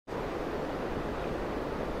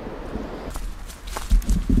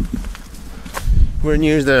We're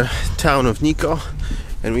near the town of Nikko,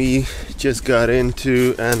 and we just got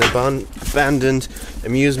into an abandoned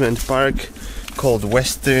amusement park called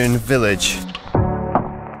Western Village.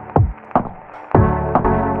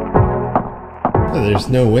 Oh, there's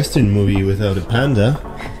no Western movie without a panda.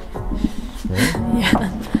 Right? Yeah.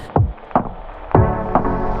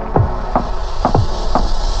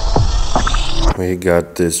 We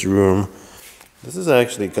got this room. This is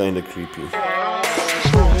actually kind of creepy.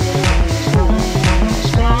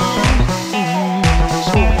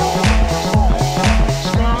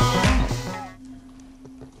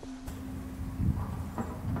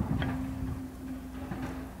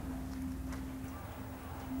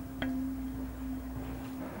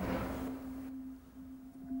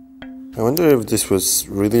 I wonder if this was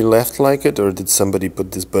really left like it, or did somebody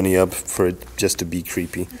put this bunny up for it just to be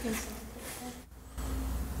creepy?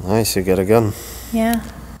 Nice, you got a gun. Yeah.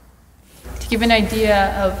 To give an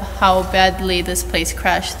idea of how badly this place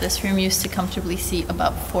crashed, this room used to comfortably seat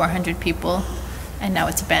about 400 people, and now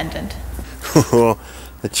it's abandoned.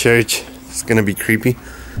 The church is gonna be creepy.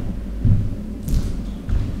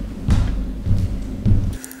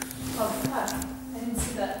 Oh fuck, I didn't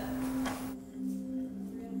see that.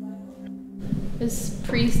 This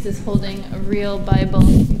priest is holding a real Bible.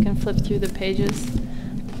 You can flip through the pages.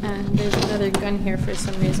 And there's another gun here for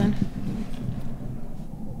some reason.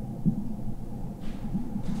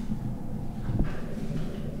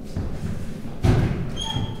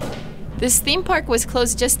 This theme park was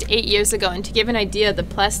closed just 8 years ago, and to give an idea, the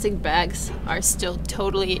plastic bags are still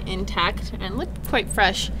totally intact and look quite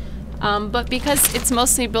fresh. But because it's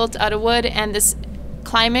mostly built out of wood and this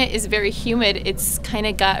climate is very humid, it's kind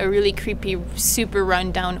of got a really creepy, super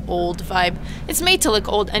run-down old vibe. It's made to look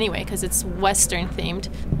old anyway because it's Western themed.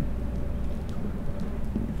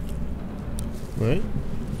 Right?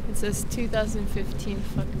 It says 2015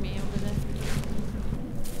 fuck me over there.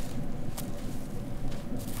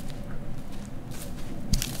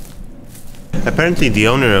 Apparently the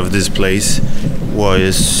owner of this place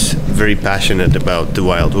was very passionate about the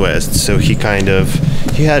Wild West, so he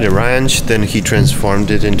had a ranch, then he transformed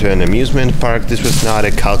it into an amusement park. This was not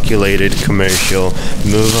a calculated commercial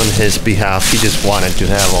move on his behalf, he just wanted to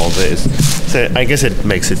have all this. So I guess it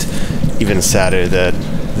makes it even sadder that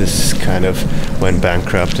this kind of went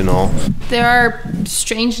bankrupt and all. There are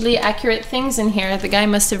strangely accurate things in here. The guy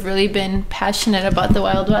must have really been passionate about the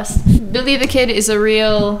Wild West. Billy the Kid is a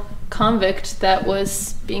real convict that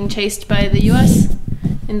was being chased by the US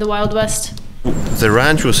in the Wild West. The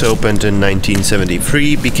ranch was opened in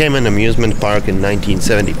 1973, became an amusement park in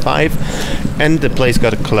 1975, and the place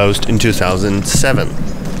got closed in 2007.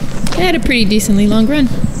 It had a pretty decently long run.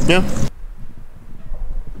 Yeah.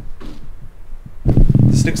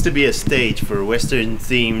 This looks to be a stage for Western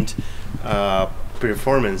themed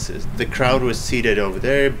performances. The crowd was seated over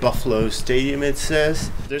there, Buffalo Stadium it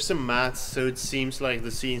says. There's some mats, so it seems like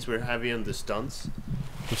the scenes were heavy on the stunts.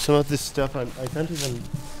 With some of this stuff, I can't even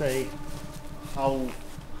say how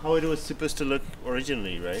it was supposed to look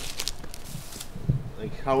originally, right?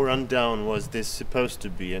 Like how run down was this supposed to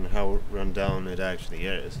be and how run down it actually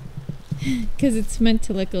is. Because it's meant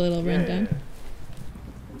to look a little run down. Yeah.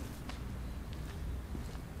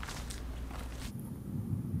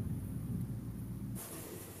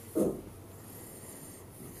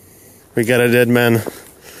 We got a dead man.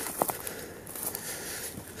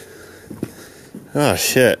 Oh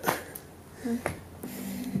shit. In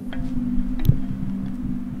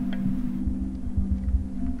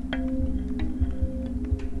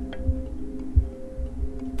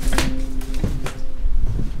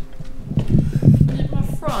my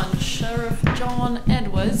front, Sheriff John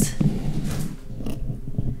Edwards.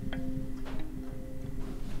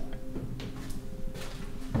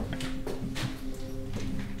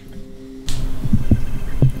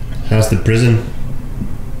 How's the prison?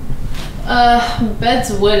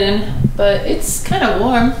 Bed's wooden, but it's kind of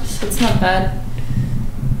warm, so it's not bad.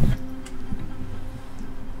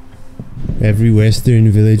 Every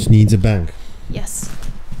Western village needs a bank. Yes.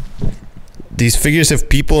 These figures of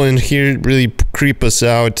people in here really creep us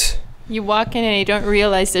out. You walk in and you don't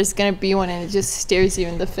realize there's gonna be one and it just stares you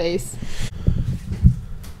in the face.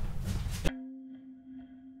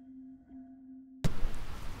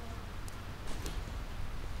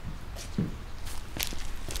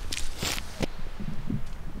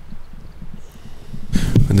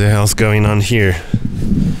 What the hell's going on here?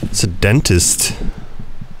 It's a dentist.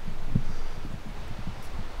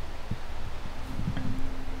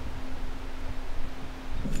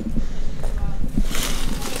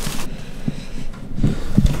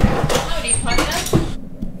 Howdy, partner.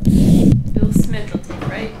 Bill Smith will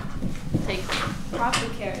take proper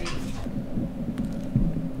care of you.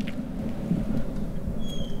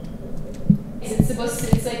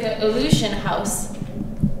 house,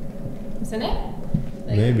 isn't it?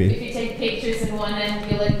 Like, maybe. If you take pictures in one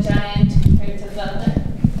end, you look giant compared to the other.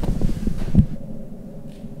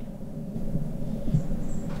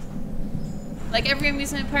 Like every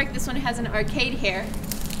amusement park, this one has an arcade here.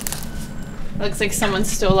 Looks like someone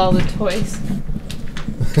stole all the toys.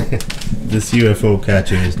 This UFO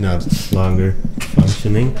catcher is not longer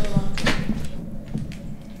functioning.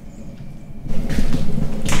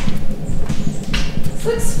 This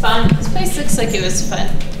looks fun. This place looks like it was fun.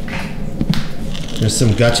 There's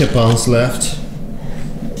some gachapons left.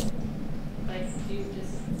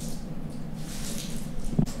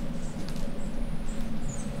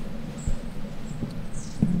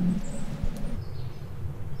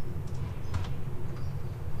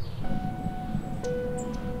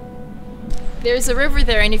 There's a river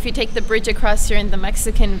there, and if you take the bridge across, you're in the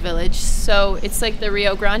Mexican village. So it's like the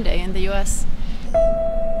Rio Grande in the US.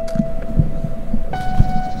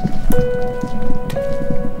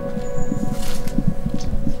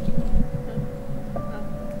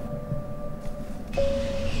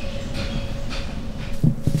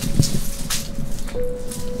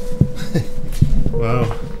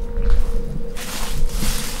 Wow.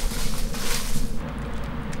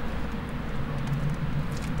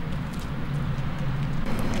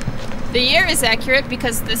 The year is accurate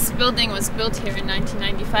because this building was built here in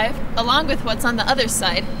 1995, along with what's on the other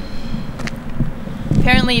side.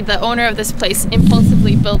 Apparently the owner of this place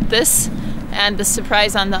impulsively built this and the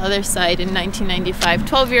surprise on the other side in 1995,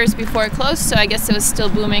 12 years before it closed, so I guess it was still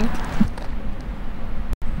booming.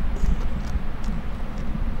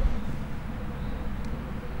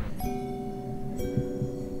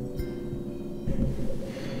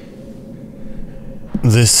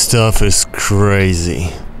 This stuff is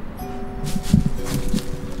crazy.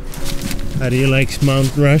 How do you like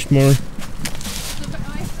Mount Rushmore? My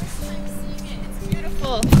first time seeing it. It's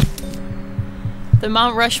beautiful. The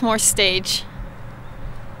Mount Rushmore stage.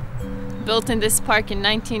 Built in this park in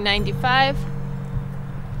 1995.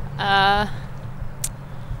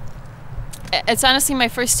 It's honestly my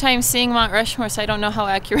first time seeing Mount Rushmore, so I don't know how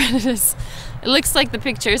accurate it is. It looks like the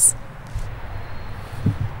pictures.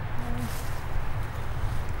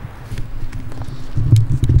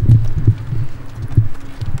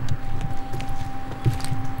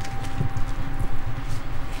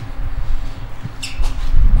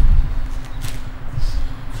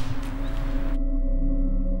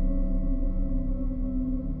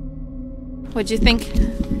 What'd you think?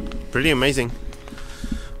 Pretty amazing.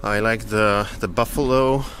 I like the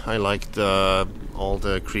buffalo. I like all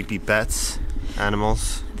the creepy pets,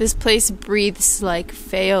 animals. This place breathes like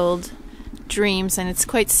failed dreams, and it's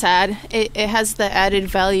quite sad. It has the added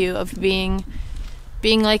value of being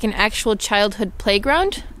like an actual childhood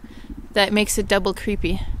playground that makes it double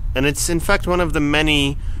creepy. And it's in fact one of the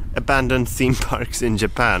many abandoned theme parks in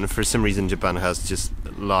Japan. For some reason Japan has just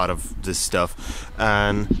a lot of this stuff,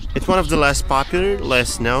 and it's one of the less popular,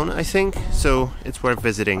 less known, I think, so it's worth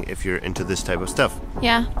visiting if you're into this type of stuff.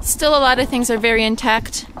 Yeah, still a lot of things are very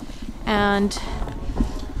intact and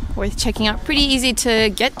worth checking out. Pretty easy to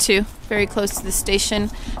get to, very close to the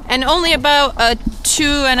station, and only about a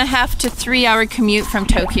 2.5 to 3 hour commute from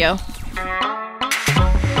Tokyo.